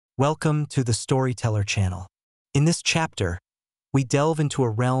Welcome to the Storyteller channel. In this chapter, we delve into a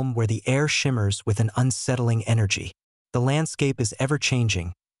realm where the air shimmers with an unsettling energy. The landscape is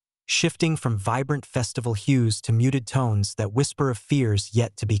ever-changing, shifting from vibrant festival hues to muted tones that whisper of fears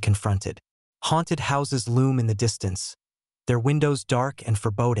yet to be confronted. Haunted houses loom in the distance, their windows dark and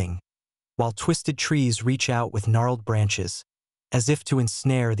foreboding, while twisted trees reach out with gnarled branches, as if to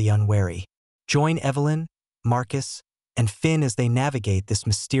ensnare the unwary. Join Evelyn, Marcus, and Finn as they navigate this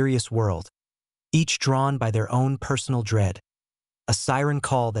mysterious world, each drawn by their own personal dread, a siren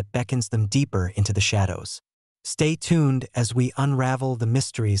call that beckons them deeper into the shadows. Stay tuned as we unravel the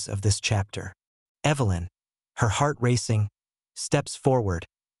mysteries of this chapter. Evelyn, her heart racing, steps forward,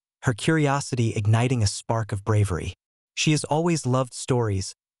 her curiosity igniting a spark of bravery. She has always loved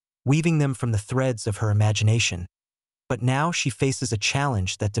stories, weaving them from the threads of her imagination, but now she faces a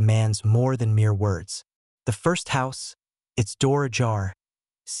challenge that demands more than mere words. The first house, its door ajar,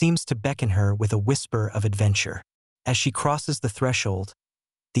 seems to beckon her with a whisper of adventure. As she crosses the threshold,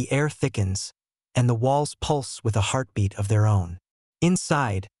 the air thickens, and the walls pulse with a heartbeat of their own.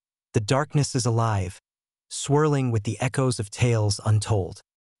 Inside, the darkness is alive, swirling with the echoes of tales untold.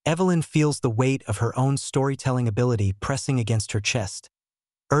 Evelyn feels the weight of her own storytelling ability pressing against her chest,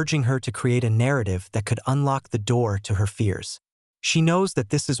 urging her to create a narrative that could unlock the door to her fears. She knows that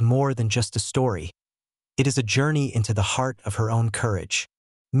this is more than just a story. It is a journey into the heart of her own courage.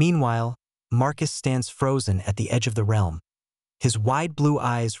 Meanwhile, Marcus stands frozen at the edge of the realm, his wide blue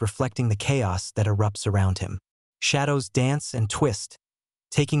eyes reflecting the chaos that erupts around him. Shadows dance and twist,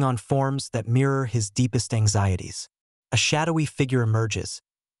 taking on forms that mirror his deepest anxieties. A shadowy figure emerges,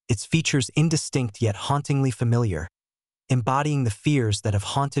 its features indistinct yet hauntingly familiar, embodying the fears that have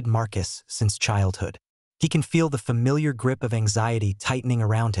haunted Marcus since childhood. He can feel the familiar grip of anxiety tightening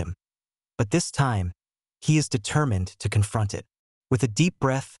around him, but this time, he is determined to confront it. With a deep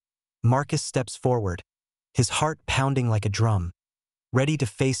breath, Marcus steps forward, his heart pounding like a drum, ready to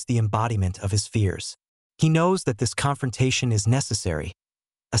face the embodiment of his fears. He knows that this confrontation is necessary,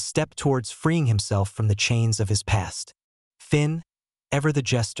 a step towards freeing himself from the chains of his past. Finn, ever the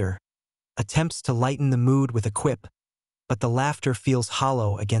jester, attempts to lighten the mood with a quip, but the laughter feels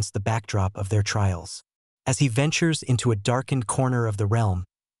hollow against the backdrop of their trials. As he ventures into a darkened corner of the realm,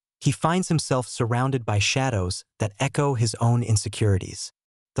 he finds himself surrounded by shadows that echo his own insecurities.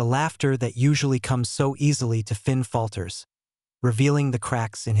 The laughter that usually comes so easily to Finn falters, revealing the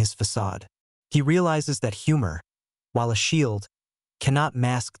cracks in his facade. He realizes that humor, while a shield, cannot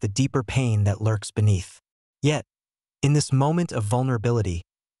mask the deeper pain that lurks beneath. Yet, in this moment of vulnerability,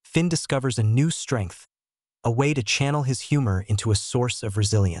 Finn discovers a new strength, a way to channel his humor into a source of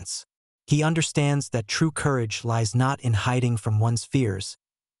resilience. He understands that true courage lies not in hiding from one's fears,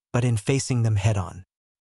 but in facing them head-on.